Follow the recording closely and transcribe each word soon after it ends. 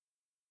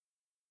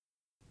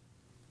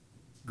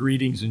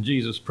Greetings in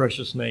Jesus'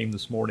 precious name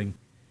this morning.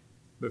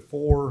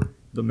 Before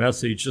the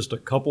message, just a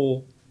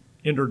couple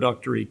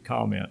introductory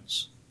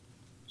comments.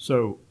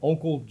 So,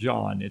 Uncle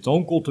John, it's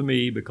uncle to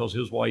me because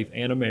his wife,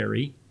 Anna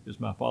Mary, is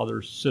my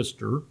father's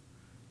sister,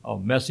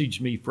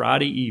 messaged me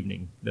Friday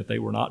evening that they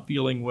were not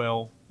feeling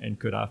well and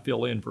could I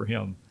fill in for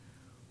him.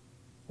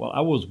 Well,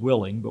 I was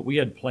willing, but we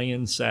had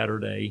plans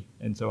Saturday,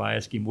 and so I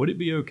asked him, would it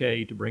be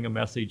okay to bring a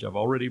message I've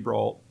already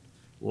brought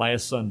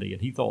last Sunday?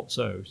 And he thought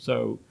so.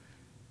 So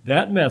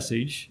that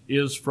message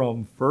is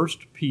from 1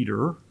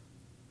 Peter,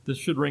 this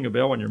should ring a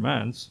bell in your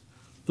minds,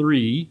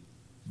 3,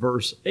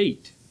 verse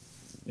 8.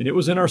 And it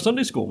was in our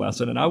Sunday school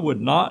lesson, and I would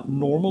not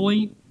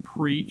normally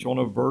preach on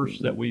a verse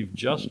that we've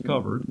just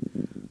covered.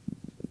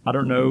 I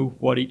don't know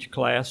what each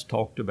class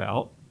talked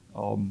about,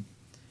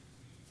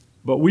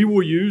 but we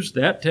will use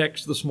that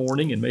text this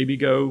morning and maybe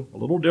go a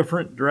little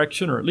different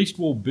direction, or at least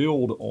we'll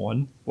build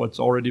on what's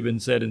already been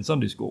said in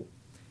Sunday school.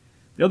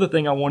 The other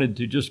thing I wanted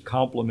to just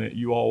compliment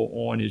you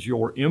all on is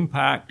your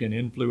impact and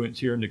influence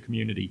here in the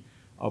community.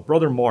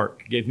 Brother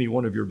Mark gave me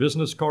one of your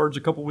business cards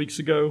a couple weeks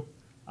ago.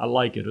 I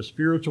like it, a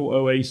spiritual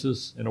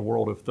oasis in a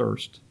world of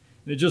thirst.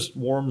 And it just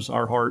warms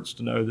our hearts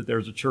to know that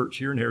there's a church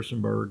here in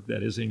Harrisonburg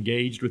that is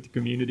engaged with the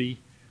community.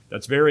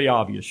 That's very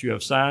obvious. You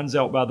have signs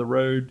out by the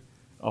road.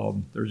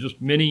 There's just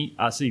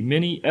I see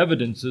many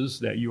evidences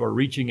that you are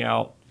reaching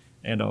out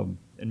and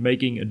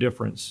making a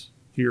difference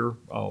here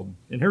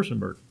in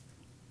Harrisonburg.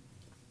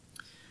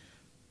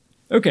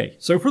 Okay,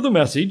 so for the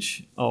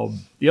message,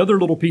 the other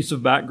little piece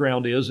of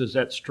background is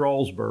at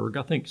Stroudsburg.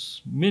 I think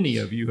many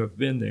of you have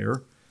been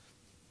there.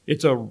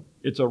 It's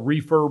a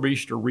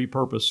refurbished or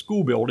repurposed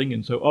school building,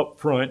 and so up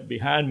front,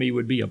 behind me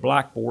would be a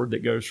blackboard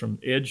that goes from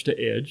edge to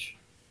edge,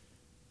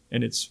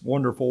 and it's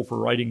wonderful for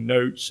writing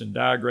notes and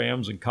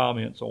diagrams and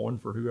comments on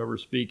for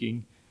whoever's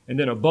speaking. And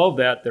then above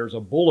that, there's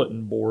a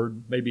bulletin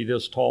board, maybe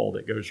this tall,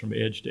 that goes from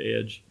edge to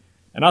edge.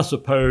 And I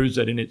suppose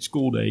that in its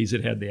school days,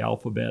 it had the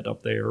alphabet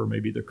up there, or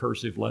maybe the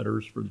cursive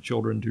letters for the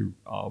children to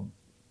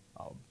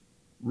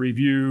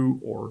review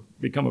or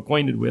become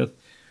acquainted with.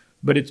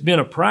 But it's been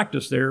a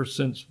practice there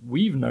since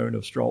we've known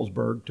of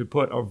Stroudsburg to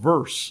put a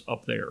verse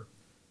up there.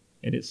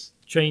 And it's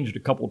changed a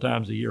couple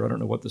times a year. I don't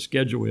know what the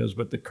schedule is,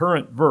 but the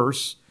current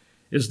verse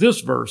is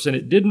this verse. And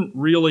it didn't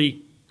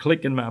really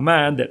click in my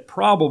mind that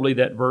probably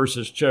that verse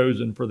is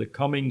chosen for the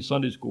coming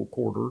Sunday school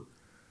quarter.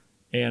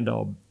 And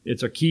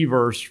it's a key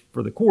verse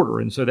for the quarter.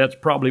 And so that's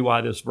probably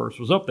why this verse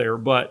was up there.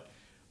 But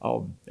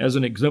as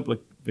an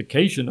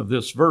exemplification of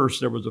this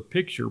verse, there was a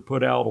picture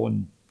put out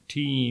on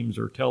Teams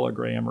or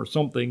Telegram or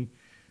something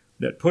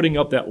that putting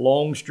up that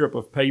long strip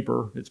of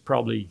paper, it's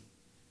probably,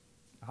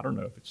 I don't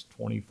know if it's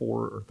 24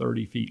 or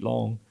 30 feet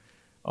long.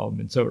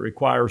 And so it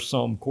requires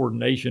some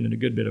coordination and a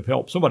good bit of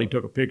help. Somebody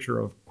took a picture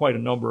of quite a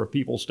number of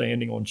people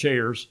standing on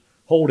chairs,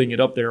 holding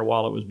it up there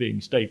while it was being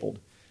stapled.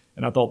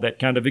 And I thought that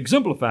kind of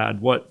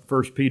exemplified what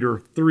 1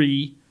 Peter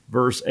 3,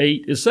 verse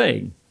 8 is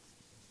saying.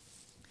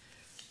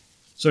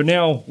 So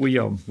now we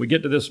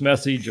get to this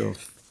message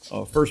of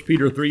 1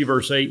 Peter 3,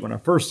 verse 8. When I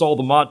first saw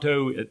the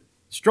motto, it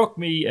struck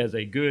me as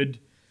a good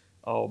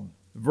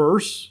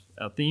verse,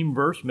 a theme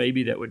verse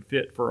maybe that would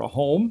fit for a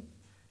home.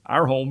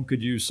 Our home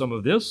could use some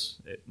of this.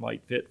 It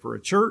might fit for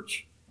a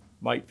church,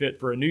 might fit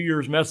for a New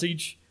Year's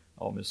message,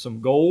 as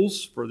some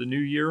goals for the new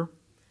year.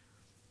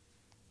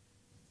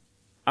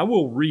 I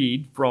will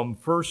read from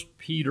 1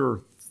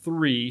 Peter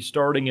 3,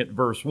 starting at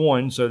verse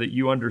 1, so that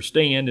you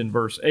understand in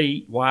verse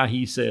 8 why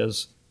he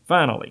says,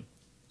 finally.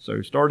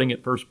 So starting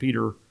at 1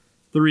 Peter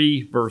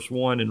 3, verse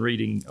 1, and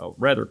reading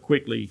rather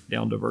quickly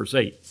down to verse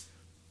 8.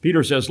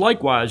 Peter says,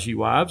 likewise, ye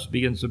wives,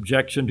 be in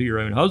subjection to your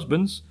own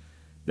husbands,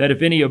 that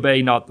if any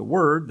obey not the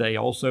word, they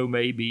also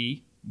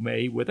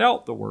may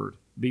without the word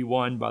be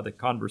won by the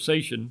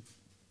conversation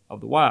of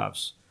the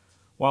wives,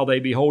 while they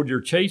behold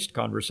your chaste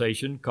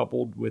conversation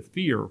coupled with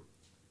fear.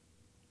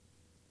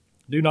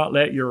 Do not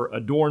let your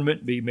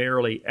adornment be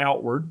merely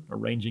outward,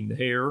 arranging the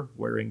hair,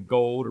 wearing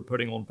gold, or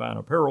putting on fine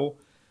apparel.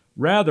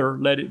 Rather,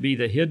 let it be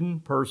the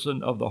hidden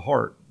person of the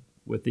heart,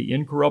 with the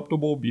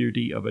incorruptible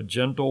beauty of a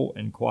gentle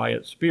and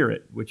quiet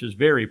spirit, which is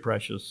very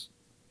precious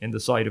in the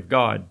sight of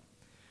God.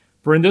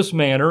 For in this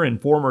manner, in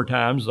former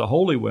times, the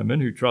holy women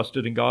who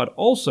trusted in God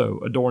also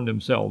adorned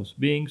themselves,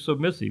 being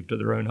submissive to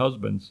their own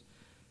husbands,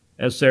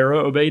 as Sarah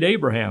obeyed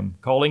Abraham,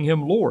 calling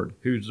him Lord,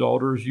 whose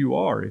daughters you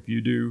are, if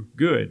you do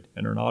good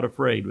and are not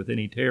afraid with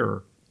any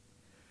terror.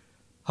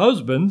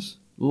 Husbands,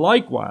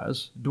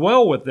 likewise,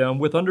 dwell with them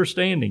with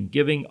understanding,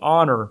 giving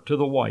honor to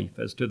the wife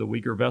as to the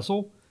weaker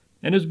vessel,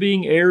 and as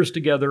being heirs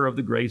together of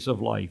the grace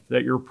of life,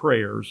 that your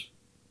prayers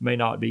may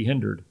not be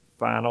hindered.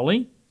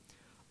 Finally,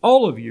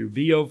 all of you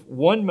be of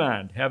one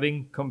mind,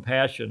 having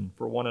compassion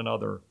for one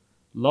another.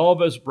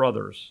 Love as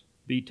brothers.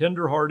 Be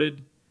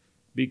tender-hearted.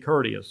 Be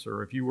courteous.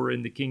 Or if you were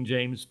in the King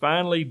James,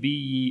 finally be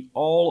ye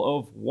all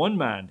of one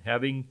mind,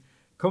 having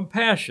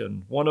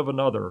compassion one of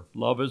another.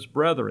 Love as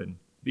brethren.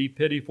 Be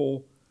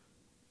pitiful.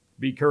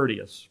 Be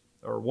courteous.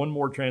 Or one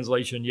more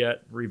translation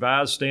yet.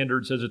 Revised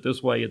Standard says it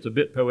this way. It's a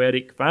bit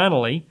poetic.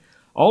 Finally,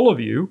 all of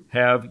you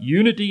have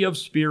unity of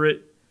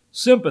spirit,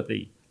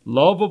 sympathy,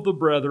 love of the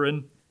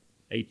brethren,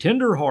 a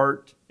tender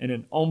heart, and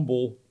an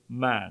humble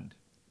mind.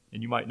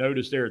 And you might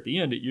notice there at the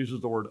end it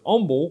uses the word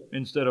humble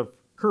instead of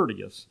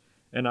courteous.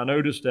 And I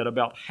noticed that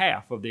about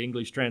half of the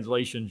English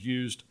translations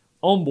used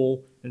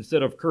humble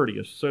instead of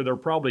courteous. So they're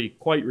probably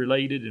quite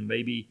related, and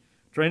maybe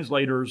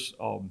translators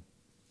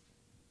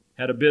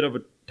had a bit of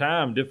a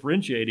time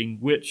differentiating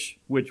which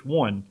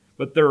one.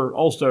 But they're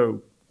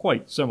also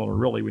quite similar,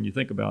 really, when you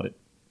think about it.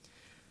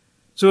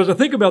 So as I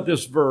think about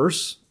this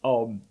verse,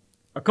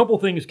 a couple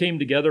things came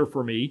together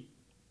for me.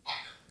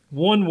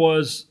 One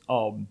was,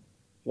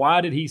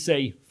 why did he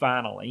say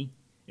finally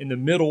in the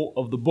middle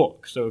of the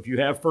book? So if you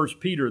have 1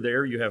 Peter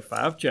there, you have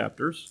 5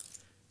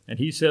 chapters, and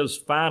he says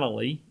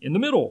finally in the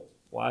middle.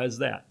 Why is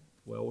that?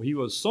 Well, he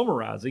was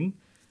summarizing,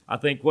 I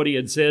think, what he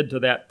had said to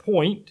that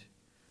point,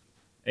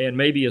 and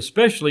maybe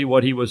especially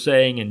what he was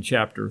saying in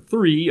chapter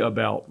 3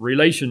 about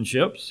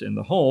relationships in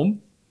the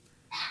home.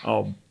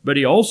 But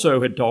he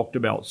also had talked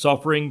about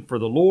suffering for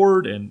the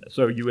Lord, and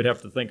so you would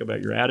have to think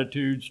about your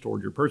attitudes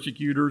toward your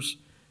persecutors.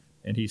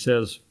 And he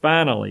says,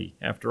 finally,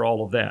 after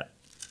all of that.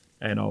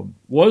 And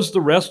was the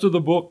rest of the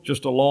book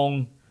just a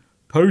long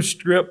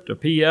postscript, a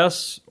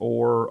PS,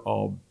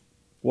 or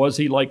was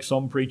he like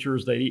some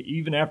preachers, they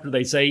even after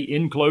they say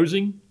in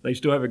closing, they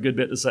still have a good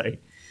bit to say?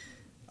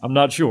 I'm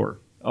not sure.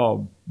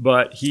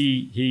 But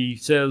he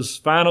says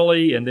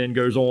finally, and then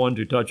goes on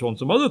to touch on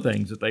some other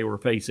things that they were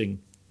facing,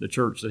 the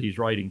church that he's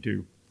writing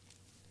to.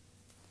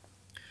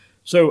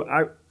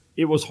 So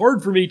it was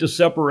hard for me to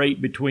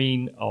separate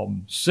between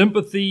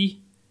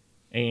sympathy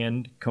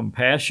and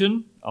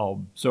compassion.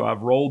 So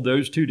I've rolled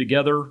those two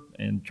together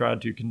and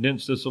tried to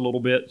condense this a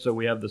little bit. So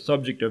we have the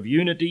subject of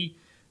unity,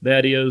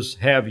 that is,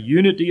 have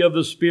unity of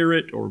the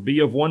Spirit or be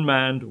of one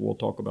mind. We'll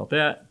talk about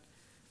that.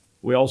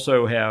 We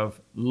also have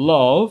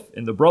love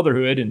in the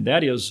brotherhood, and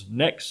that is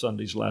next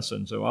Sunday's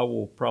lesson. So I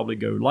will probably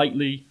go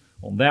lightly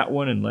on that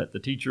one and let the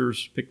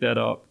teachers pick that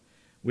up.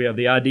 We have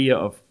the idea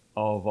of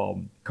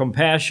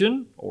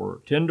compassion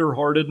or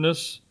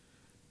tenderheartedness.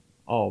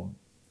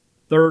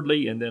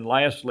 Thirdly, and then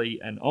lastly,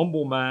 an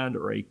humble mind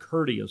or a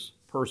courteous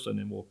person.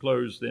 And we'll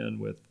close then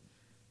with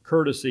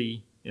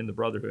courtesy in the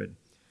brotherhood.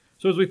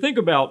 So as we think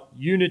about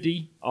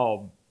unity, I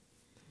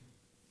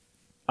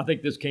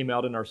think this came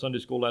out in our Sunday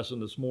school lesson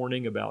this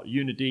morning about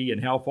unity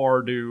and how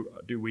far do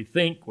we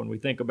think when we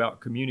think about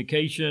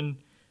communication.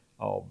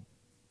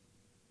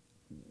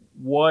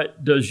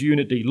 What does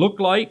unity look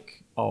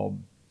like?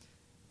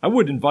 I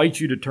would invite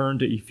you to turn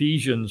to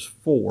Ephesians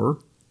 4.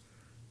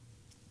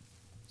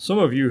 Some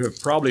of you have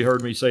probably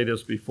heard me say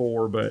this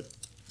before, but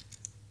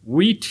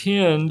we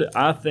tend,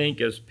 I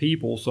think, as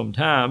people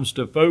sometimes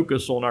to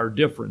focus on our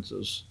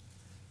differences,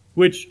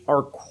 which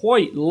are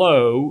quite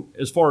low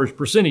as far as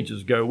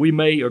percentages go. We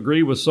may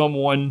agree with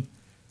someone,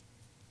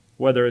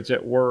 whether it's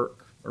at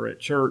work or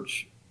at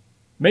church,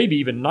 maybe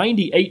even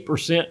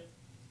 98%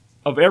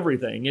 of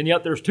everything, and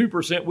yet there's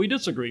 2% we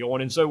disagree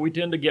on, and so we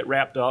tend to get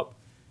wrapped up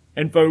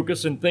and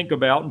focus and think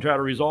about and try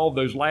to resolve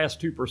those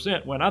last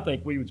 2%, when I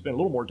think we would spend a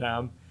little more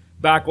time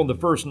back on the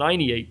first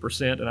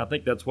 98%, and I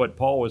think that's what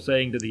Paul was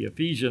saying to the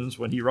Ephesians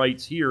when he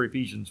writes here,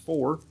 Ephesians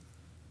 4,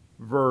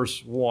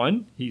 verse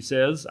 1. He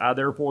says, I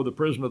therefore, the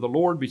prisoner of the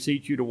Lord,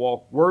 beseech you to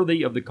walk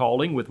worthy of the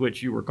calling with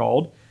which you were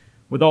called,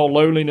 with all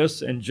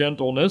lowliness and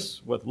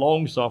gentleness, with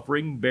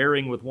long-suffering,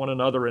 bearing with one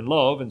another in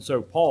love. And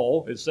so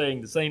Paul is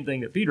saying the same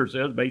thing that Peter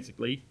says,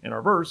 basically, in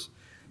our verse.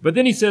 But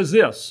then he says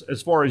this,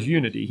 as far as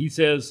unity. He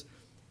says,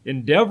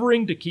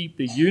 endeavoring to keep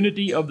the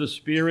unity of the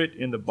Spirit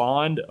in the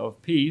bond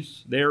of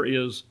peace, there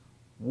is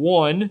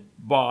one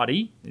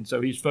body. And so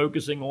he's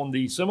focusing on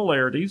the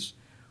similarities.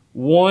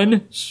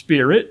 One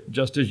Spirit,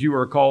 just as you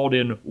are called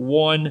in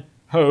one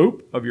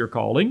hope of your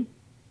calling.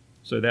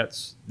 So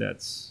that's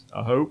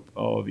a hope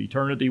of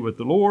eternity with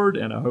the Lord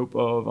and a hope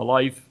of a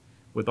life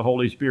with the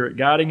Holy Spirit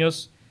guiding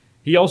us.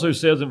 He also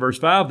says in verse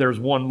 5, there's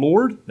one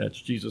Lord,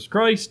 that's Jesus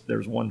Christ.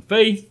 There's one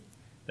faith,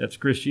 that's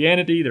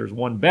Christianity. There's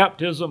one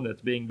baptism,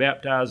 that's being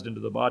baptized into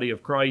the body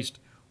of Christ.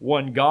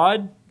 One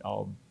God,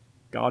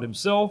 God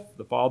himself,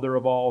 the Father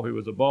of all, who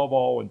is above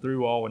all and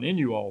through all and in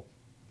you all.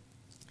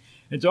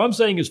 And so I'm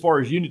saying as far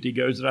as unity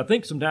goes, that I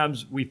think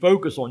sometimes we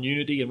focus on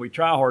unity and we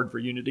try hard for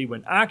unity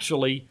when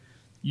actually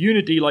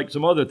unity, like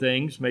some other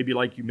things, maybe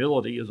like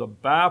humility, is a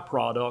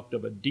byproduct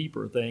of a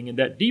deeper thing. And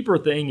that deeper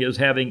thing is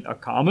having a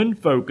common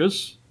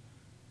focus,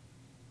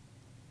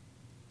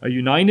 a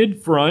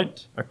united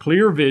front, a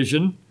clear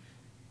vision.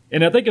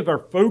 And I think if our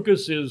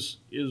focus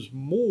is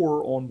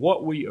more on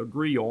what we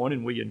agree on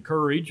and we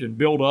encourage and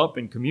build up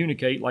and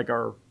communicate like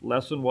our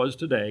lesson was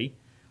today,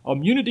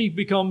 unity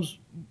becomes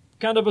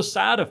kind of a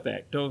side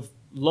effect of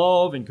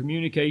love and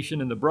communication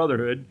in the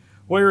brotherhood,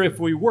 where if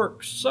we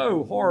work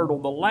so hard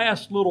on the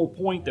last little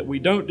point that we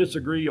don't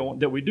disagree on,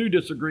 that we do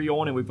disagree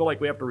on, and we feel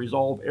like we have to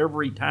resolve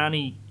every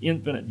tiny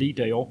infinite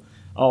detail,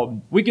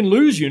 we can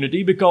lose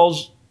unity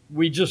because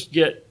we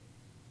get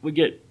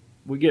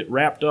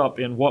wrapped up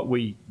in what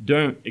we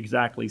don't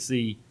exactly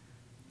see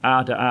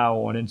eye to eye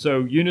on. And so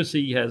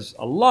unity has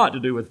a lot to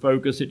do with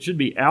focus. It should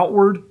be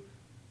outward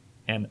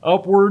and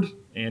upward.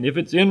 And if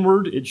it's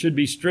inward, it should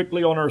be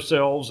strictly on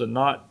ourselves and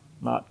not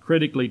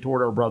critically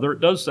toward our brother. It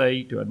does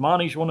say to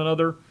admonish one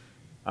another.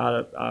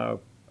 I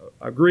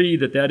agree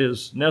that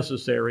is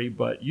necessary,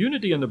 but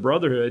unity in the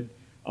brotherhood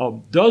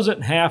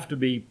doesn't have to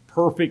be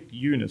perfect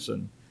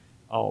unison.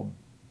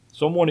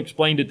 Someone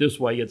explained it this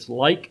way. It's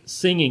like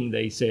singing,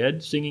 they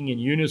said. Singing in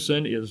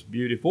unison is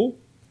beautiful.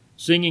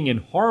 Singing in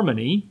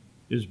harmony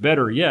is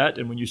better yet.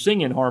 And when you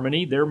sing in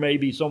harmony, there may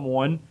be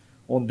someone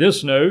on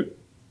this note,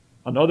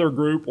 another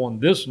group on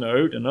this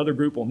note, another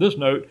group on this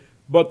note,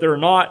 but they're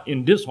not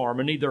in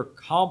disharmony. They're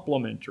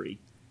complementary.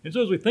 And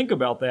so as we think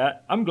about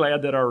that, I'm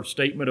glad that our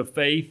statement of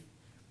faith,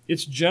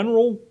 it's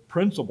general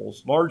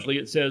principles. Largely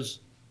it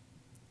says,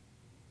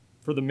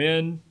 for the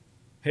men,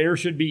 hair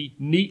should be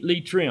neatly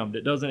trimmed.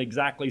 It doesn't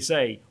exactly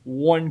say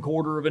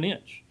 1/4 of an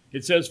inch.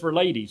 It says for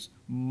ladies,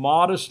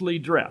 modestly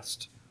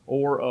dressed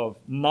or of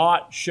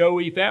not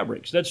showy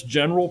fabrics. That's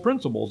general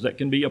principles that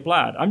can be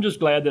applied. I'm just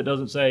glad that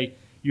doesn't say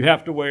you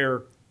have to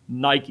wear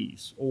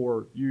Nikes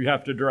or you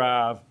have to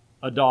drive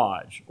a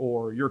Dodge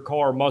or your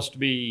car must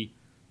be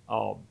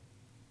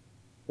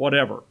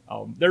whatever.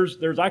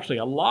 There's actually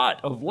a lot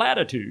of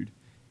latitude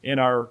in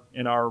our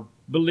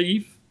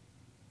belief,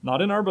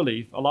 not in our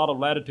belief, a lot of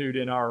latitude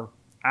in our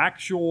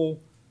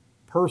actual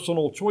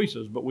personal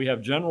choices, but we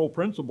have general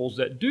principles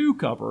that do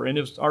cover. And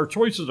if our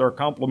choices are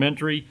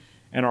complementary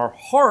and our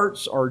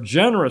hearts are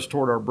generous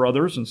toward our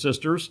brothers and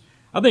sisters,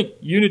 I think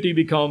unity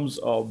becomes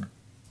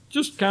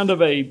just kind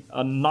of a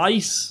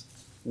nice,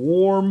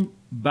 warm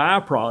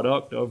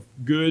byproduct of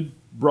good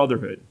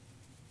brotherhood.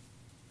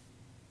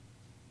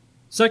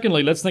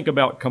 Secondly, let's think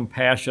about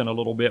compassion a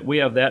little bit. We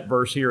have that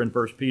verse here in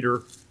 1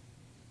 Peter,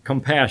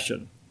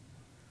 compassion.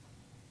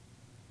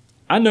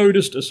 I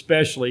noticed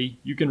especially,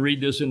 you can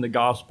read this in the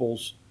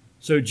Gospels,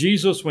 so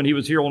Jesus, when he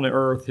was here on the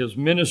earth, his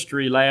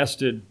ministry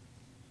lasted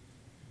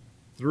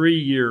 3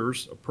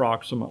 years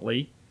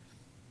approximately,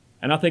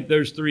 and I think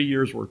those 3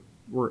 years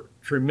were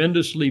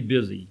tremendously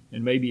busy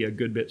and maybe a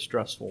good bit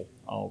stressful.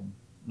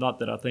 Not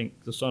that I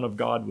think the Son of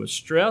God was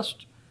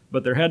stressed,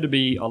 but there had to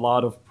be a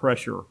lot of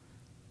pressure.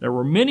 There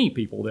were many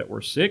people that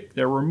were sick.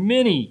 There were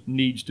many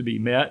needs to be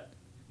met.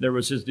 There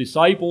was his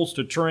disciples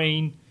to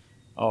train,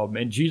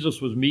 and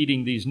Jesus was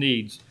meeting these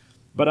needs.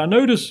 But I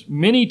notice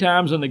many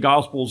times in the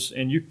Gospels,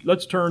 and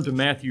let's turn to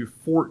Matthew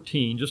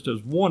 14, just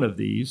as one of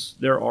these.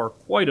 There are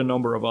quite a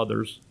number of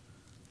others.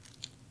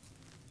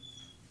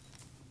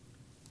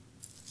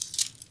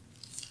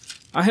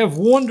 I have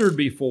wondered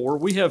before,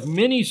 we have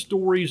many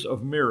stories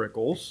of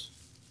miracles.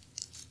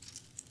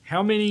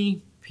 How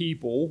many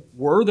people,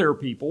 were there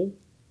people,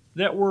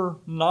 that were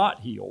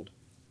not healed?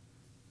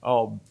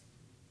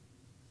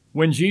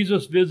 When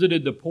Jesus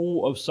visited the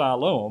pool of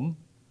Siloam,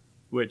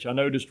 which I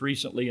noticed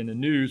recently in the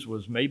news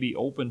was maybe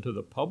open to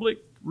the public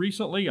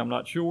recently, I'm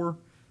not sure,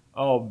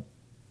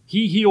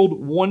 he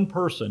healed one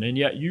person, and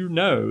yet you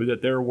know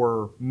that there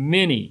were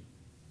many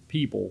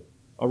people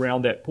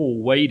around that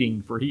pool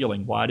waiting for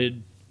healing. Why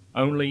did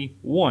only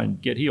one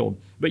get healed?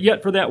 But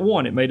yet for that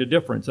one, it made a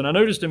difference. And I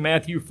noticed in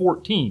Matthew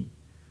 14,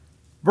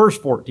 verse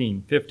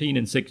 14, 15,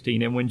 and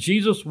 16, and when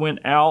Jesus went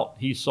out,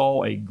 he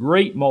saw a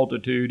great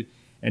multitude,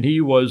 and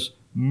he was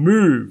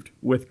moved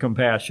with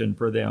compassion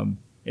for them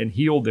and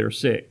healed their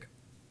sick.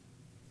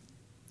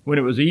 When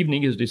it was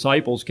evening, his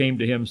disciples came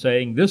to him,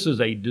 saying, "This is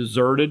a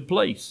deserted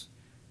place,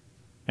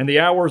 and the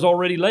hour is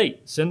already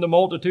late. Send the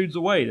multitudes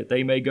away, that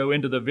they may go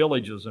into the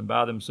villages and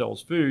buy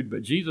themselves food."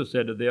 But Jesus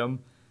said to them,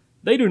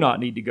 "They do not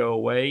need to go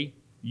away.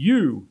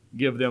 You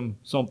give them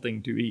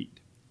something to eat."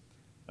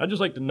 I'd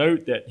just like to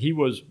note that he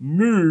was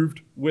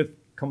moved with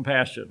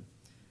compassion.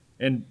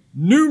 And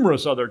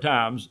numerous other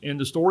times in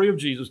the story of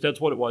Jesus, that's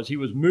what it was. He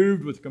was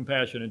moved with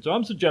compassion. And so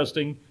I'm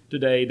suggesting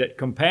today that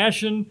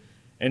compassion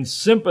and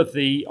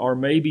sympathy are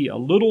maybe a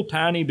little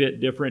tiny bit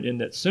different, in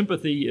that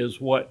sympathy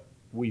is what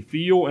we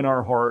feel in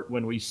our heart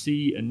when we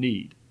see a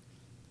need.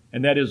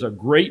 And that is a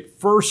great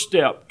first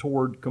step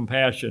toward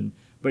compassion.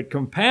 But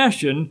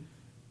compassion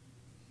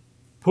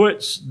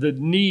puts the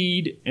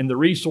need and the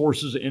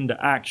resources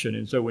into action.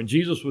 And so when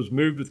Jesus was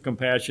moved with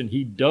compassion,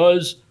 he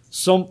does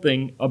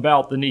something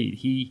about the need.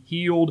 He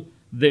healed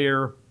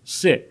their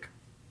sick.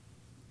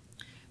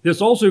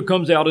 This also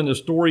comes out in the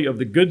story of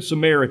the Good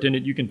Samaritan,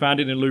 and you can find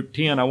it in Luke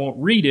 10. I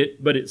won't read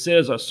it, but it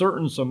says a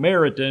certain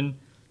Samaritan,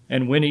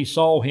 and when he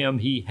saw him,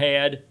 he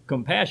had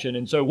compassion.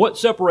 And so what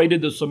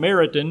separated the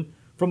Samaritan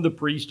from the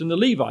priest and the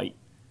Levite?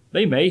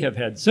 They may have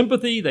had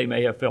sympathy. They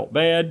may have felt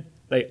bad.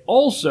 They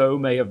also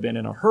may have been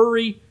in a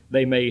hurry.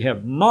 They may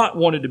have not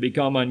wanted to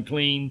become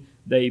unclean.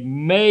 They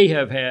may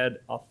have had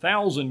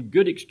 1,000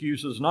 good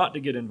excuses not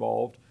to get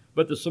involved.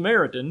 But the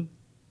Samaritan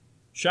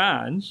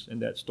shines in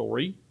that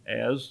story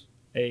as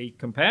a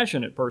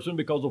compassionate person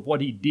because of what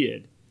he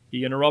did.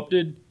 He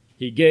interrupted,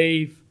 he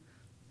gave,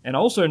 and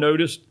also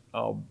noticed,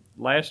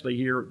 lastly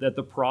here, that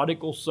the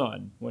prodigal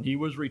son, when he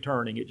was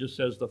returning, it just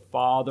says the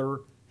father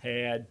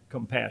had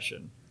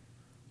compassion.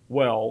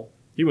 Well,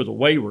 he was a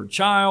wayward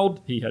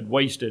child. He had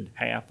wasted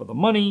half of the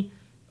money.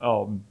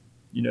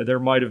 There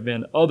might have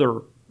been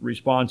other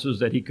responses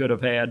that he could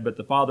have had, but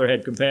the Father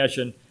had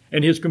compassion,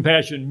 and his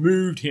compassion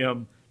moved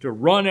him to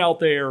run out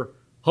there,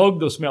 hug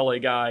the smelly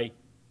guy,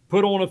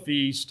 put on a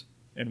feast,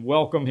 and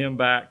welcome him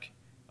back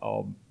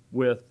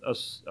with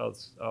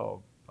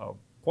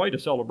quite a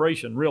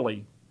celebration,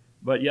 really.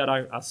 But yet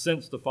I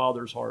sensed the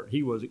Father's heart.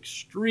 He was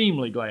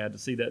extremely glad to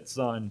see that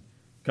son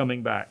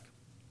coming back.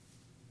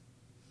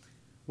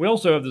 We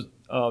also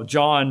have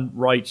John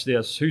writes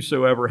this,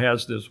 "Whosoever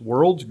has this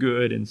world's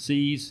good and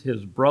sees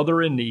his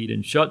brother in need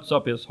and shuts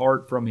up his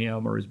heart from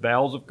him or his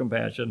bowels of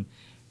compassion,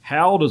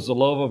 how does the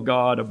love of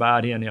God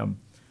abide in him?"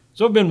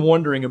 So I've been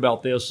wondering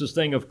about this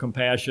thing of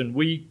compassion.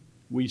 We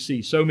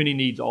see so many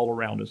needs all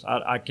around us.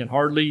 I can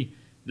hardly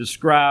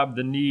describe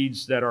the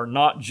needs that are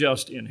not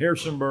just in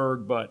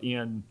Harrisonburg, but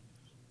in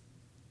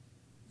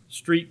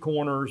street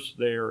corners.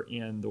 They're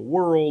in the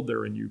world.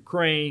 They're in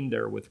Ukraine.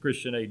 They're with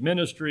Christian Aid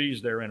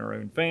Ministries. They're in our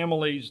own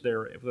families.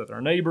 They're with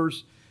our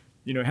neighbors.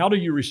 How do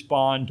you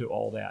respond to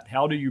all that?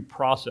 How do you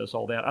process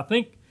all that? I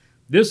think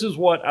this is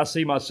what I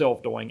see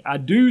myself doing. I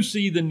do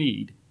see the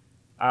need.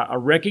 I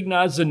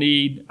recognize the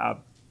need.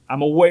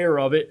 I'm aware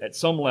of it at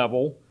some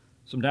level.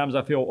 Sometimes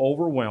I feel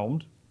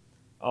overwhelmed.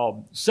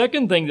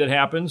 Second thing that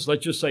happens,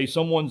 let's just say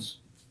someone's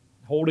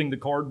holding the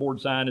cardboard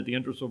sign at the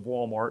entrance of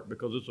Walmart,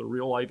 because it's a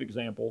real life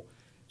example.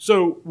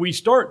 So we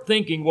start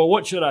thinking, well,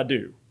 what should I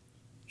do?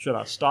 Should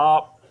I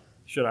stop?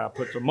 Should I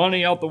put some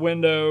money out the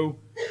window?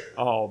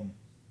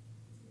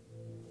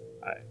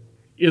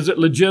 Is it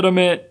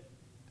legitimate?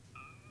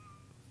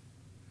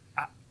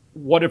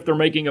 What if they're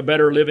making a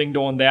better living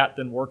doing that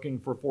than working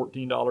for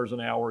 $14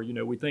 an hour?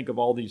 We think of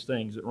all these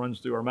things that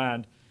runs through our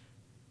mind.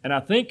 And I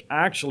think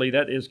actually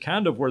that is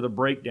kind of where the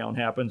breakdown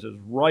happens, is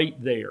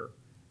right there.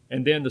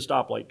 And then the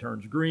stoplight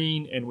turns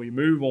green and we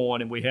move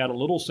on, and we had a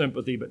little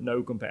sympathy but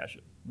no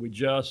compassion. We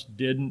just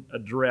didn't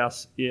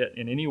address it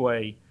in any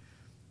way.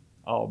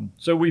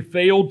 So we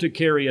failed to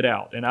carry it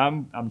out. And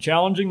I'm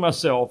challenging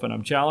myself, and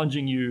I'm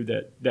challenging you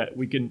that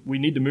we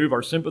need to move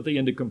our sympathy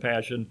into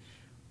compassion.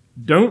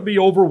 Don't be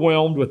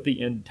overwhelmed with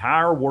the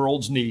entire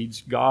world's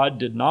needs. God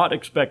did not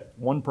expect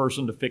one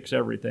person to fix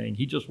everything.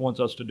 He just wants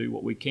us to do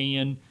what we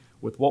can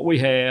with what we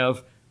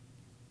have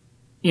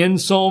in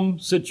some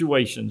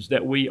situations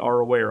that we are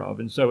aware of.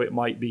 And so it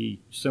might be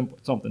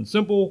something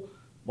simple,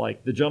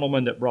 like the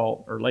gentleman that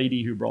brought, or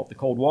lady who brought the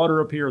cold water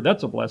up here.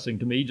 That's a blessing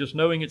to me, just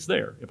knowing it's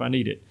there if I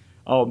need it.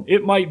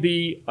 It might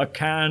be a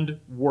kind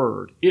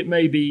word. It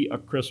may be a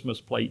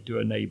Christmas plate to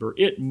a neighbor.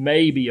 It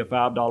may be a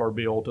 $5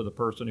 bill to the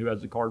person who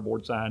has the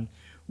cardboard sign,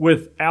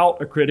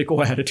 without a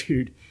critical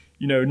attitude.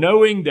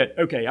 Knowing that,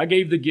 okay, I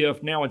gave the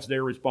gift, now it's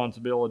their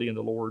responsibility, and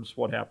the Lord's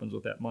what happens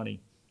with that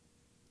money.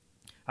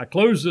 I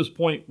close this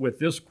point with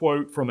this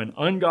quote from an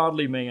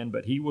ungodly man,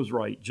 but he was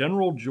right.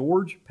 General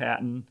George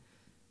Patton,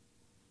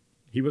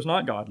 he was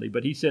not godly,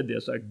 but he said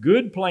this: "A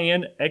good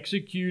plan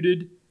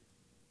executed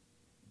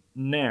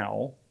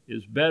now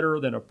is better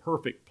than a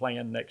perfect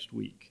plan next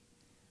week."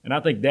 And I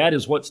think that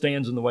is what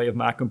stands in the way of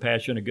my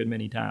compassion a good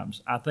many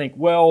times. I think,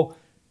 well,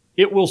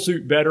 it will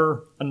suit better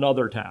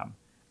another time.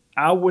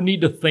 I would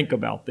need to think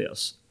about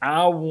this.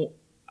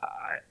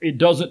 It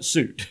doesn't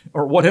suit,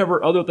 or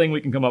whatever other thing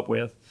we can come up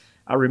with.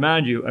 I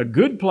remind you, a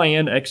good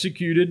plan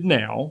executed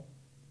now,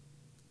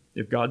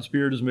 if God's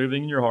Spirit is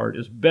moving in your heart,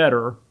 is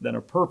better than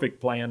a perfect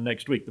plan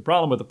next week. The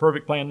problem with a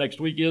perfect plan next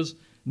week is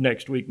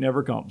next week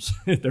never comes.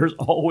 There's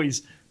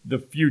always the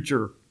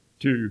future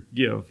to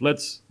give.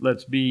 Let's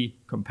be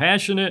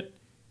compassionate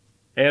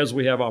as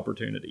we have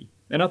opportunity.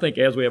 And I think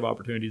as we have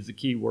opportunity is the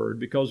key word,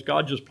 because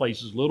God just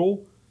places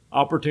little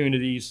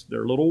opportunities.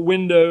 They're little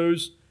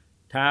windows.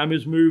 Time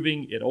is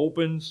moving. It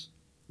opens.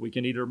 We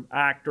can either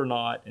act or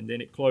not, and then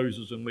it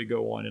closes and we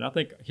go on. And I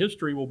think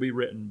history will be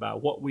written by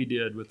what we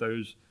did with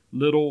those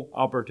little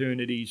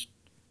opportunities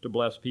to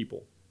bless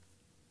people.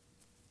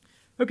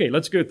 Okay,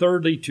 let's go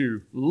thirdly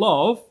to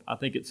love. I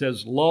think it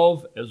says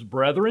love as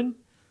brethren.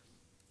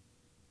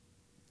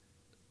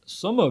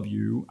 Some of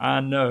you,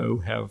 I know,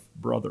 have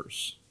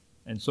brothers,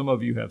 and some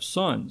of you have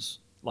sons,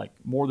 like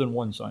more than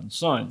one son,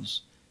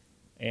 sons.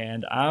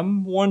 And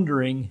I'm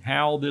wondering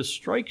how this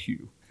strikes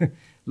you.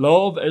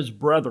 Love as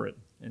brethren.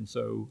 And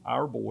so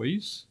our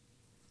boys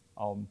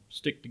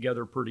stick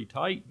together pretty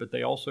tight, but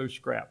they also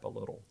scrap a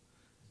little.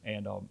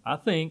 And I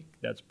think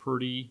that's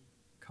pretty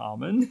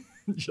common,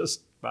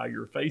 just by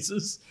your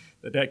faces,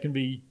 that can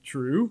be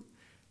true.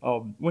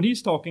 When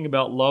he's talking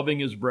about loving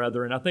his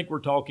brethren, I think we're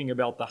talking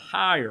about the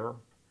higher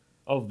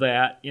of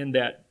that, in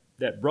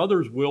that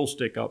brothers will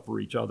stick up for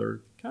each other,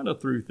 kind of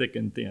through thick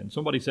and thin.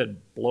 Somebody said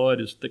blood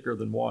is thicker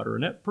than water,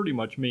 and that pretty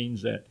much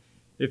means that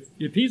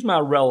if he's my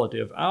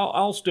relative,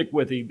 I'll stick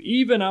with him.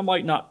 Even I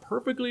might not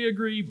perfectly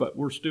agree, but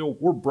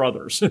we're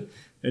brothers.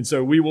 And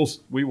so we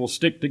will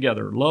stick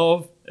together.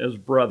 Love as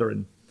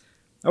brethren.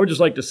 I would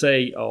just like to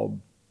say,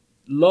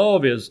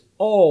 love is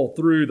all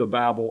through the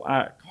Bible.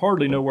 I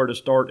hardly know where to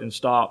start and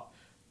stop.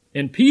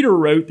 And Peter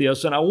wrote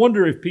this, and I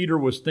wonder if Peter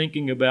was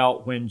thinking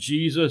about when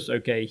Jesus,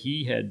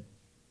 he had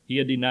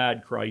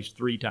denied Christ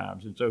 3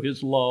 times. And so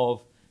his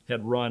love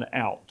had run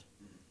out,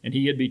 and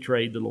he had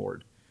betrayed the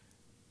Lord.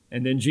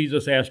 And then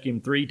Jesus asked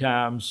him 3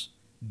 times,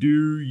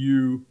 "Do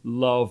you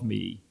love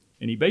me?"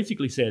 And he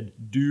basically said,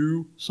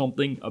 do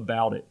something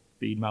about it.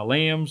 Feed my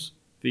lambs,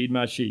 feed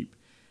my sheep.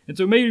 And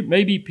so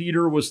maybe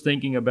Peter was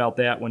thinking about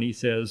that when he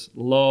says,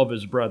 love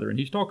his brother. And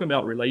he's talking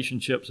about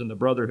relationships and the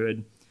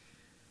brotherhood.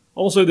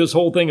 Also, this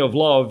whole thing of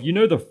love,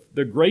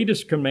 the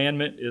greatest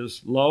commandment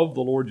is love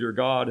the Lord your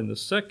God. And the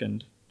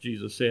second,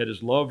 Jesus said,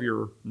 is love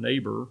your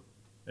neighbor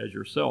as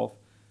yourself.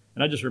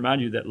 And I just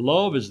remind you that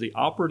love is the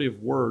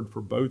operative word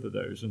for both of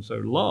those. And so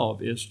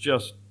love is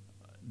just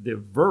the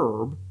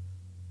verb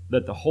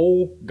that the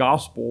whole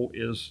gospel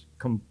is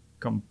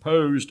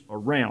composed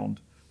around.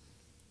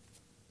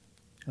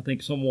 I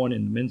think someone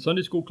in the men's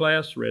Sunday school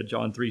class read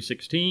John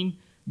 3:16.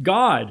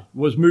 God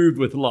was moved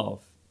with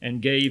love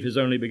and gave his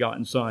only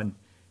begotten Son.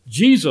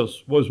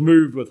 Jesus was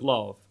moved with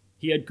love.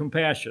 He had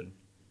compassion.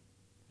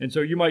 And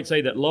so you might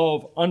say that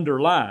love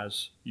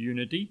underlies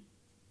unity,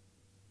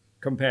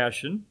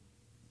 compassion,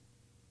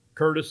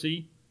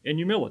 courtesy, and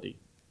humility.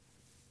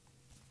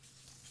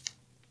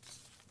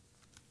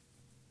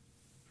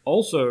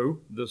 Also,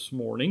 this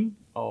morning,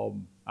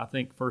 I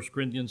think 1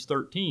 Corinthians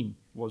 13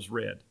 was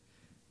read.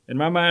 And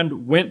my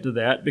mind went to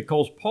that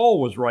because Paul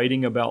was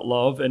writing about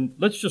love. And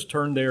let's just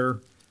turn there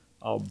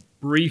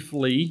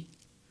briefly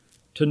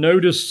to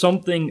notice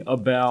something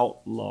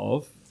about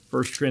love.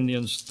 1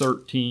 Corinthians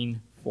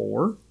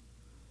 13:4.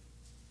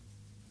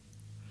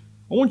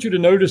 I want you to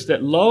notice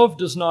that love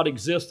does not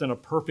exist in a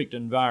perfect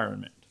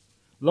environment.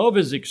 Love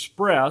is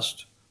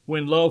expressed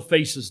when love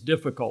faces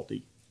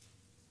difficulty.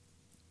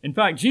 In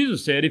fact,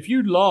 Jesus said, if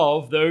you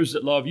love those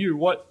that love you,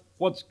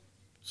 what's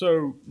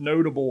so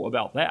notable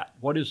about that?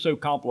 What is so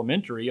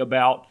complimentary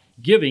about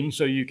giving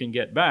so you can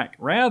get back?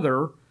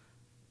 Rather,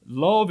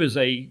 love is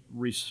a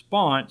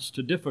response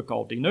to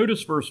difficulty.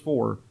 Notice verse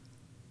 4,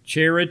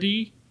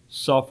 charity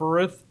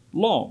suffereth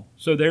long.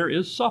 So there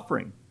is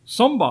suffering.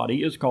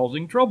 Somebody is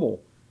causing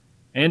trouble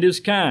and is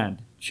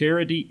kind.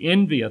 Charity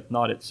envieth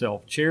not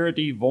itself.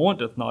 Charity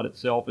vaunteth not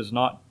itself, is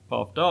not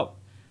puffed up,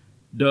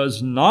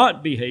 does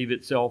not behave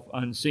itself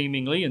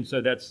unseemingly. And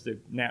so that's the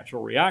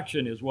natural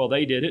reaction is, well,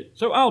 they did it,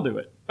 so I'll do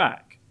it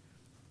back.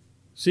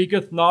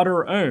 Seeketh not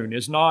her own,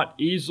 is not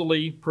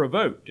easily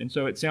provoked. And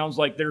so it sounds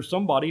like there's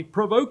somebody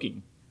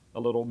provoking a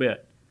little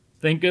bit.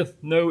 Thinketh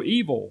no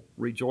evil,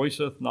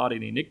 rejoiceth not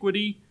in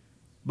iniquity,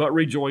 but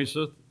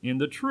rejoiceth in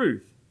the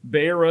truth.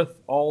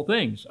 Beareth all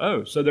things.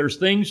 Oh, so there's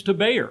things to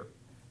bear.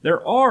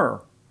 There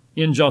are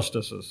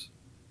injustices.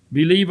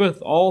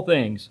 Believeth all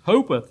things,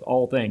 hopeth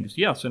all things.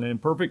 Yes, in an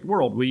imperfect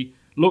world, we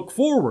look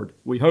forward.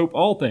 We hope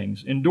all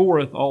things,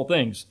 endureth all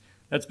things.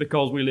 That's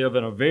because we live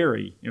in a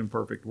very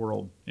imperfect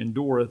world,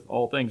 endureth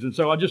all things. And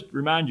so I just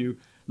remind you,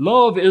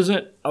 love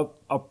isn't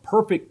a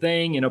perfect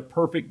thing in a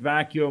perfect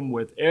vacuum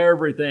with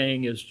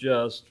everything is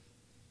just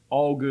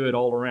all good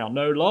all around.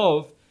 No,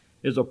 love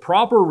is a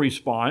proper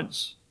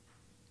response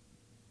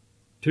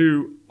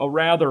to a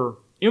rather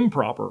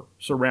improper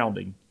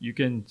surrounding. You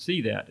can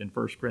see that in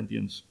 1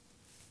 Corinthians.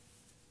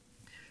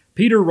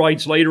 Peter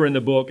writes later in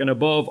the book, and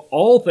above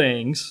all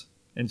things,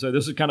 and so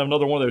this is kind of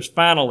another one of those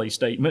finally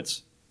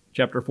statements,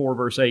 chapter 4,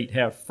 verse 8,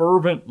 have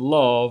fervent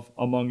love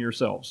among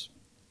yourselves.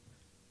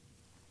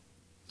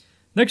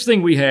 Next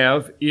thing we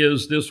have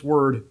is this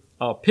word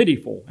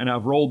pitiful, and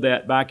I've rolled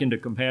that back into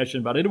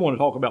compassion, but I did want to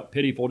talk about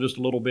pitiful just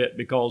a little bit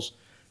because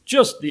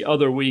just the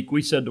other week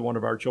we said to one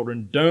of our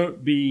children,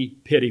 don't be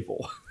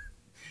pitiful.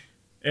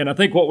 And I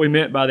think what we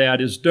meant by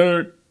that is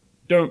don't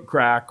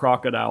cry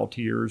crocodile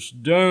tears.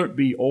 Don't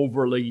be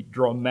overly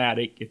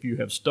dramatic if you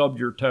have stubbed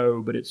your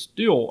toe, but it's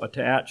still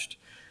attached.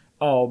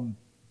 Don't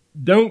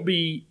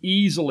be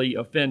easily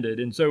offended.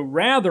 And so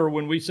rather,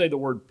 when we say the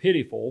word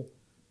pitiful,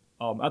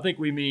 I think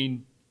we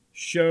mean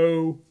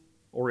show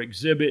or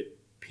exhibit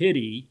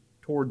pity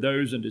toward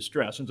those in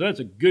distress. And so that's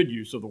a good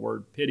use of the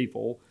word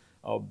pitiful,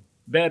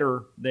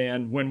 better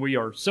than when we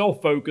are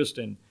self-focused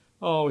and,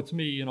 oh, it's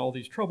me and all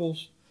these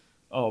troubles.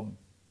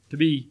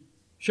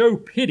 Show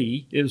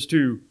pity is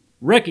to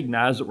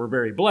recognize that we're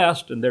very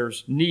blessed and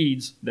there's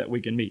needs that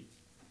we can meet.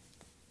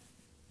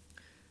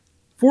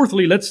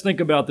 Fourthly, let's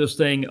think about this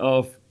thing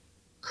of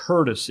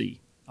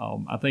courtesy.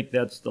 I think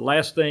that's the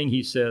last thing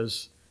he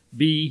says,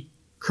 be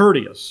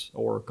courteous,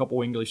 or a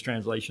couple English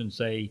translations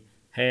say,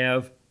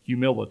 have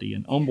humility,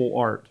 an humble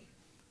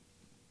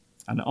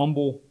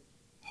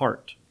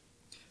heart.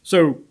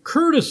 So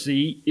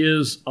courtesy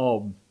is,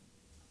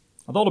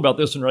 I thought about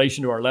this in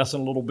relation to our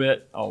lesson a little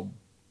bit.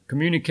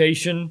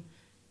 Communication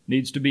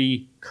needs to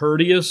be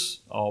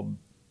courteous.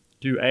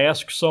 To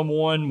ask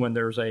someone when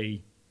there's a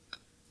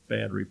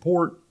bad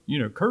report,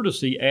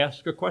 courtesy,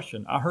 ask a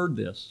question. I heard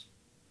this.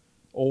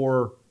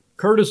 Or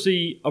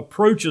courtesy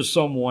approaches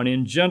someone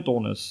in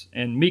gentleness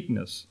and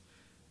meekness.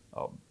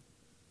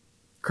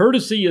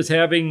 Courtesy is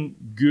having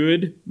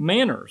good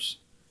manners.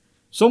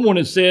 Someone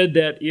has said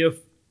that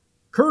if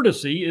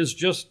courtesy is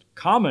just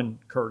common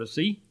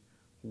courtesy,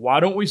 why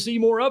don't we see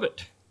more of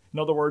it? In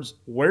other words,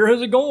 where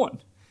has it gone?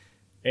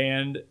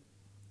 And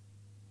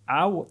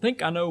I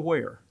think I know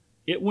where.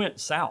 It went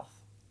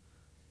south,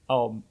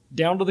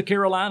 down to the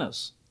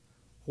Carolinas,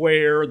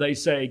 where they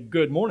say,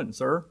 "Good morning,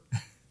 sir,"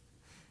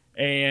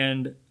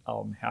 and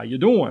how you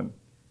doing?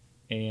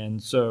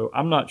 And so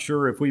I'm not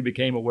sure if we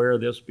became aware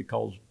of this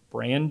because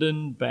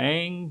Brandon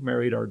Bang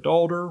married our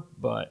daughter,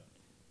 but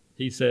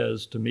he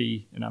says to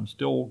me, and I'm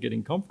still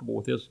getting comfortable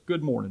with this,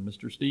 "Good morning,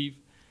 Mr. Steve,"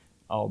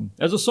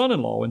 as a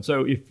son-in-law. And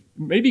so if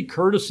maybe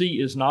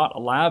courtesy is not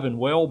alive and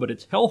well, but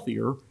it's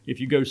healthier if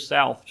you go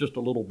south just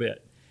a little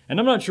bit. And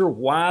I'm not sure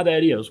why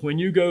that is. When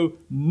you go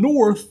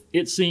north,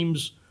 it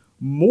seems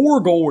more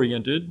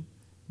goal-oriented,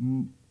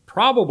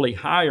 probably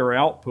higher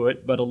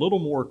output, but a little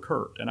more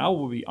curt. And I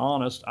will be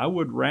honest, I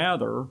would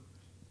rather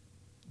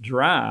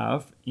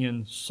drive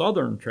in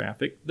southern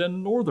traffic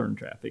than northern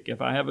traffic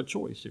if I have a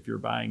choice. If you're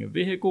buying a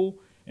vehicle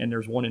and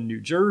there's one in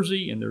New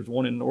Jersey and there's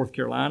one in North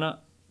Carolina,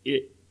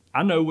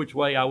 I know which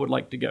way I would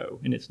like to go.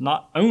 And it's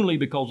not only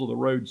because of the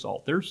road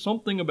salt. There's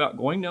something about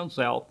going down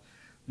south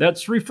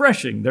that's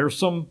refreshing. There's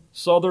some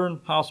southern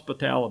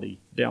hospitality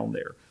down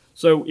there.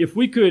 So if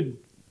we could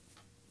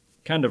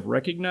kind of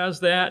recognize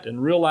that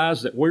and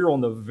realize that we're on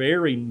the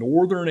very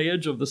northern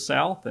edge of the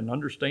South and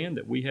understand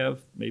that we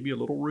have maybe a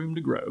little room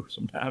to grow.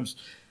 Sometimes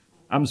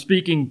I'm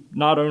speaking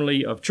not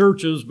only of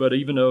churches, but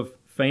even of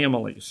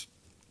families.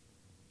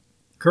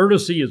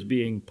 Courtesy is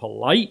being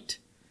polite.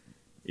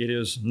 It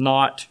is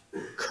not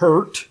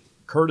curt.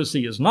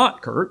 Courtesy is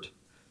not curt.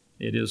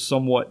 It is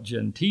somewhat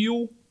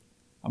genteel.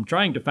 I'm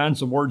trying to find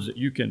some words that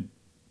you can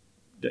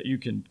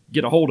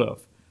get a hold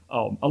of.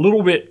 A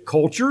little bit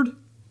cultured.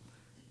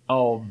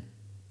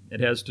 It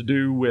has to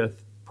do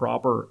with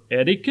proper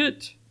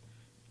etiquette.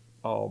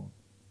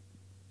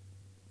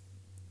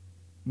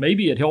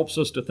 Maybe it helps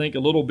us to think a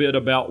little bit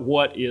about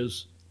what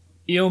is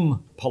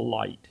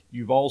impolite.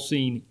 You've all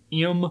seen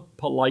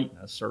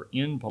impoliteness or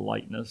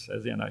impoliteness,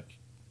 as in a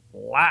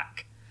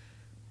lack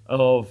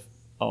of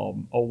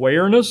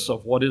awareness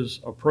of what is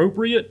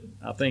appropriate.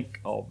 I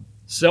think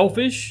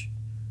selfish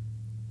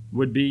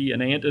would be an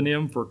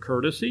antonym for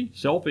courtesy.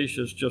 Selfish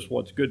is just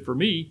what's good for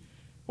me.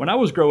 When I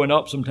was growing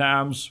up,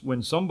 sometimes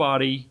when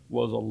somebody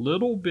was a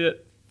little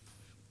bit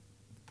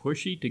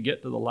pushy to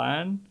get to the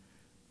line,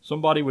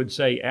 somebody would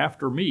say,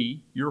 "After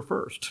me, you're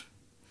first."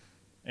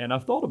 And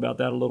I've thought about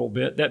that a little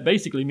bit. That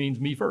basically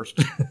means me first.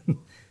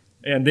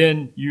 And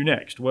then you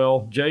next.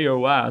 Well,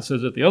 JOI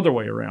says it the other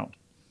way around.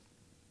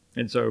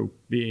 And so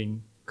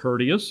being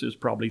courteous is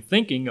probably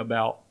thinking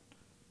about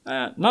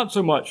not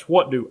so much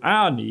what do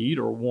I need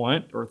or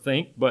want or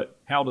think, but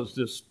how does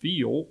this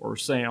feel or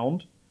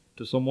sound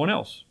to someone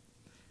else?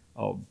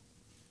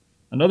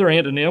 Another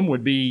antonym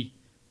would be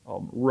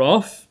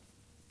rough.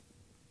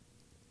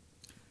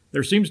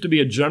 There seems to be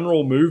a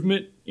general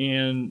movement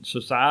in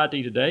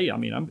society today. I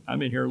mean,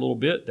 I'm in here a little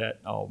bit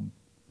that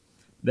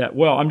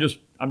well, I'm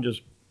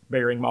just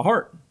bearing my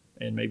heart,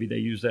 and maybe they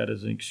use that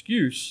as an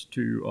excuse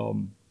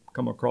to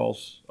come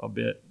across a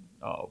bit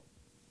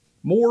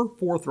more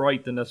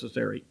forthright than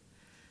necessary.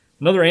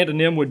 Another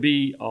antonym would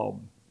be a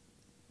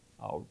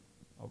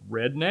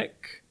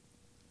redneck.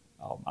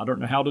 I don't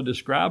know how to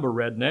describe a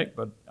redneck,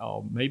 but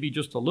maybe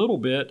just a little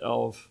bit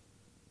of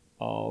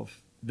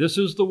this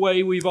is the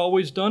way we've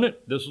always done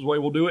it, this is the way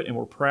we'll do it, and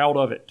we're proud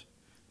of it.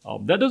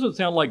 That doesn't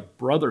sound like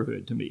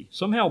brotherhood to me.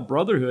 Somehow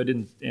brotherhood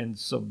and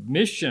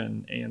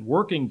submission and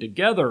working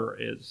together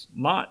is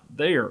not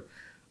there.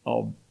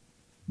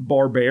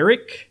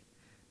 Barbaric.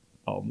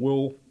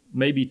 We'll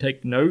maybe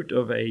take note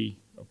of a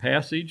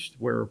passage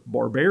where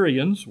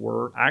barbarians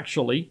were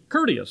actually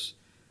courteous.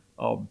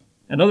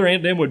 Another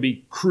antonym would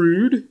be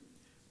crude,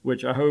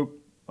 which I hope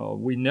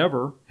we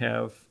never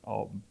have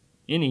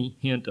any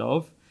hint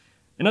of.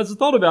 And as I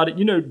thought about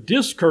it,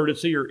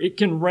 discourtesy, or it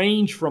can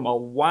range from a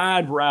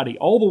wide variety,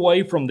 all the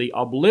way from the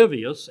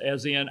oblivious,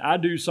 as in I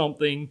do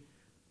something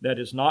that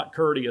is not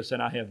courteous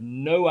and I have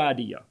no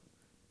idea.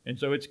 And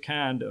so it's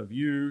kind of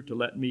you to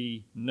let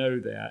me know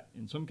that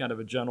in some kind of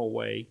a gentle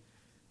way,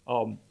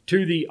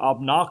 to the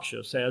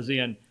obnoxious, as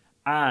in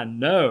I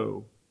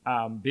know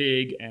I'm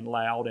big and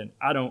loud and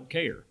I don't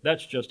care.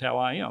 That's just how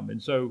I am.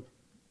 And so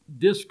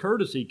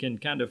discourtesy can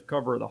kind of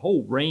cover the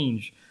whole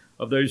range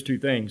of those two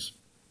things.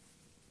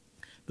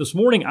 This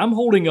morning, I'm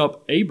holding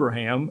up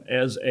Abraham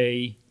as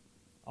a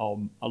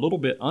little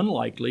bit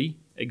unlikely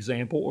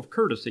example of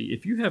courtesy.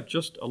 If you have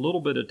just a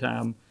little bit of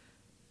time,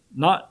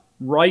 not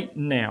right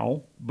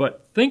now,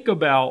 but think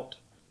about,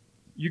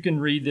 you can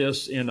read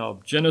this in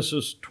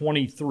Genesis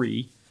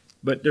 23,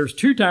 but there's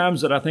two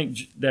times that I think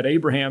that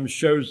Abraham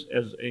shows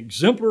as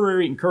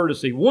exemplary in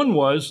courtesy. One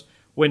was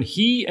when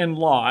he and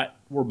Lot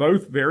were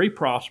both very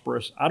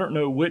prosperous. I don't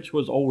know which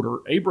was older.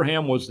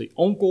 Abraham was the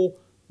uncle,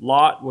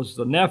 Lot was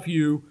the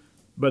nephew,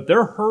 but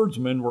their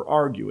herdsmen were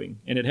arguing,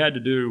 and it had to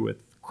do with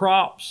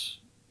crops,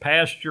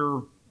 pasture,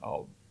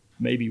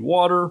 maybe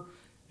water.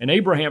 And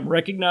Abraham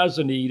recognized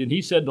the need, and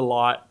he said to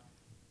Lot,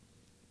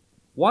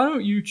 "Why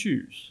don't you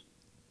choose?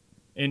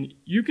 And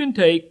you can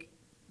take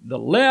the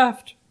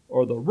left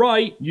or the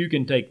right. You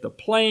can take the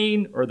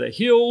plain or the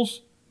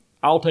hills.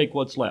 I'll take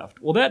what's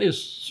left." Well, that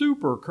is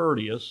super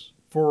courteous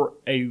for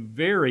a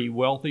very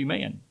wealthy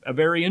man, a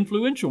very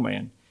influential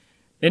man.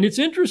 And it's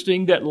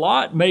interesting that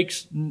Lot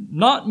makes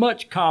not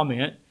much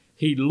comment.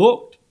 He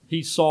looked,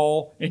 he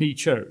saw, and he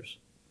chose.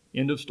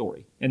 End of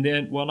story. And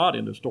then, well, not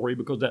end of story,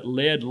 because that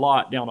led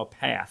Lot down a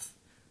path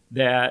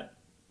that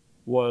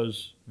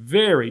was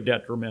very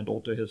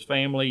detrimental to his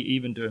family,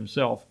 even to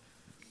himself.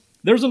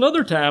 There's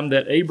another time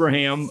that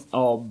Abraham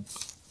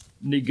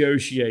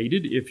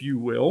negotiated, if you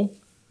will.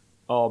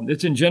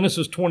 It's in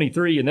Genesis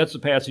 23, and that's a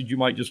passage you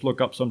might just look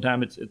up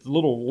sometime. It's a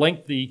little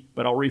lengthy,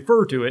 but I'll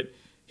refer to it.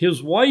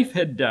 His wife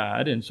had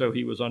died, and so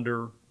he was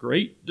under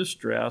great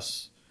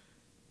distress.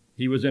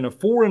 He was in a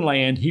foreign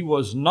land. He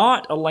was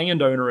not a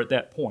landowner at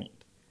that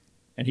point,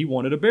 and he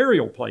wanted a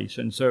burial place.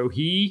 And so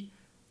he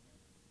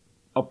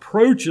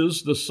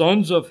approaches the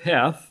sons of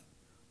Heth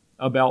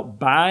about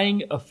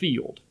buying a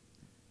field.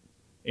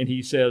 And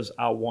he says,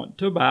 I want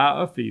to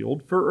buy a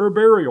field for a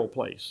burial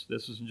place.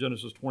 This is in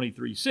Genesis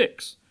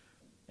 23:6.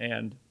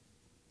 And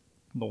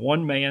the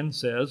one man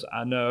says,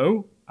 I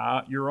know,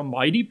 you're a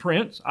mighty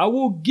prince. I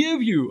will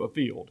give you a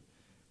field.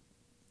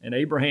 And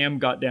Abraham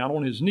got down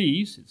on his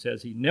knees. It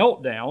says he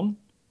knelt down,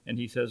 and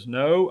he says,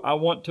 no, I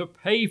want to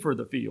pay for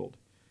the field.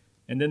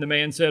 And then the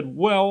man said,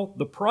 well,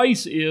 the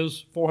price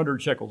is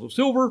 400 shekels of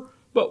silver,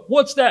 but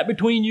what's that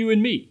between you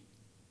and me?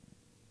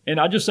 And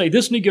I just say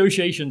this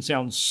negotiation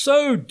sounds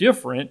so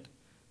different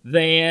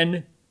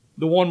than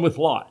the one with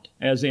Lot,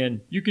 as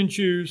in you can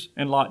choose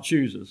and Lot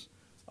chooses.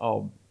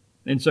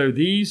 And so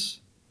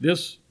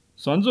this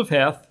sons of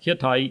Heth,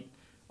 Hittite,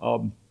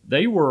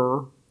 they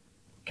were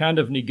kind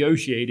of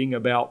negotiating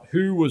about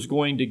who was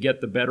going to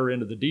get the better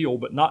end of the deal,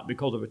 but not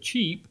because of a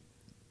cheap,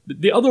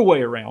 the other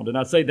way around. And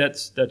I say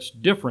that's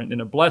different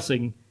and a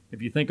blessing.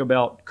 If you think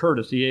about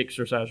courtesy, he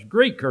exercised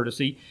great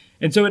courtesy.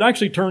 And so it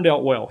actually turned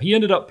out well. He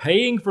ended up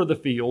paying for the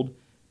field,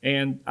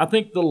 and I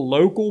think the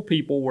local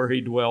people where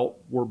he dwelt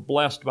were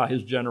blessed by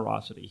his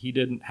generosity. He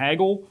didn't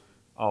haggle,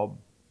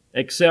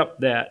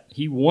 except that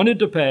he wanted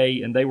to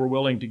pay, and they were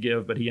willing to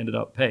give, but he ended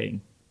up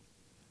paying.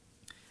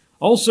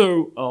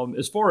 Also,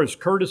 as far as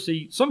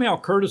courtesy, somehow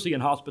courtesy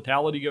and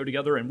hospitality go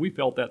together, and we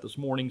felt that this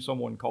morning.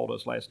 Someone called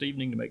us last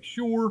evening to make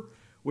sure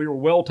we were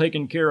well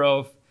taken care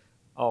of.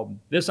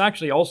 This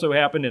actually also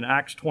happened in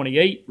Acts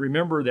 28.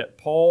 Remember that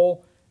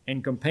Paul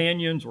and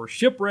companions were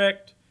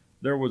shipwrecked.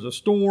 There was a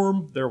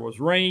storm, there was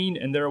rain,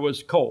 and there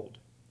was cold.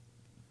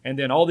 And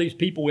then all these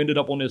people ended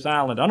up on this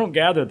island. I don't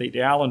gather that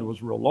the island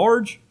was real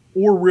large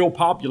or real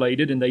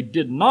populated, and they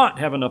did not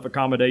have enough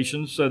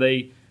accommodations, so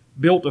they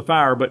built a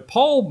fire. But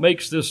Paul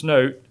makes this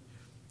note,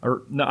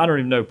 or no, I don't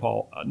even know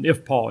Paul,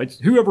 if Paul, it's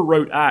whoever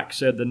wrote Acts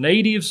said the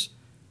natives,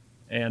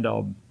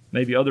 and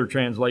maybe other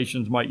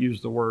translations might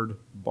use the word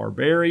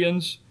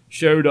barbarians,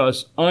 showed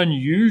us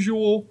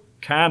unusual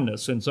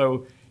kindness. And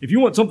so if you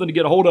want something to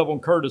get a hold of on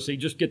courtesy,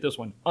 just get this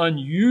one,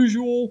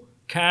 unusual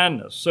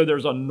kindness. So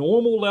there's a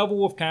normal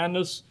level of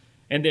kindness,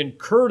 and then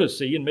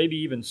courtesy, and maybe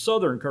even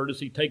Southern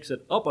courtesy, takes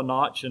it up a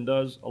notch and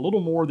does a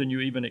little more than you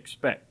even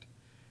expect.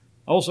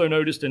 Also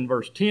noticed in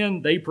verse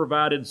 10, they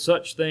provided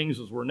such things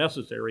as were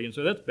necessary. And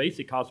so that's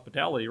basic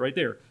hospitality right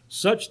there.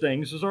 Such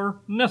things as are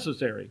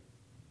necessary.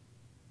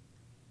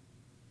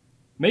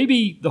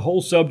 Maybe the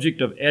whole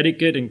subject of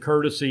etiquette and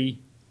courtesy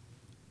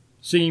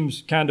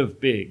seems kind of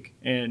big,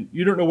 and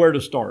you don't know where to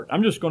start.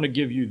 I'm just going to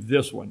give you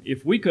this one.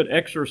 If we could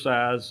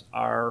exercise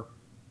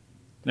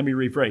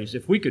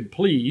if we could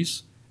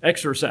please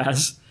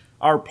exercise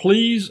our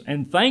please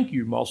and thank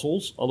you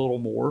muscles a little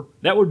more,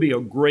 that would be a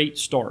great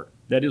start.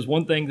 That is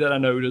one thing that I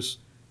notice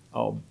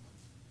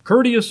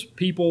courteous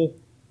people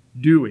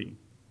doing.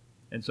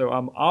 And so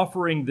I'm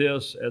offering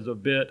this as a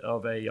bit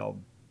of a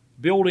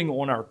building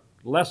on our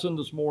lesson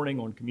this morning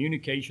on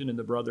communication in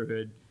the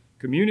brotherhood.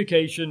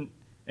 Communication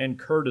and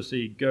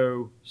courtesy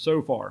go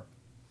so far.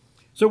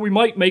 So we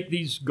might make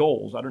these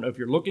goals. I don't know if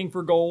you're looking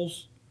for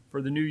goals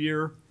for the new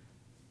year.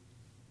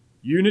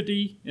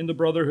 Unity in the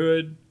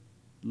brotherhood,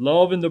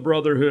 love in the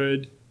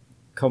brotherhood,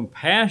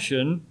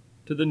 compassion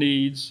to the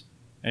needs,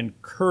 and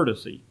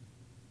courtesy.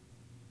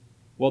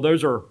 Well,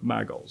 those are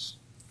my goals.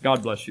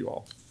 God bless you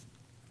all.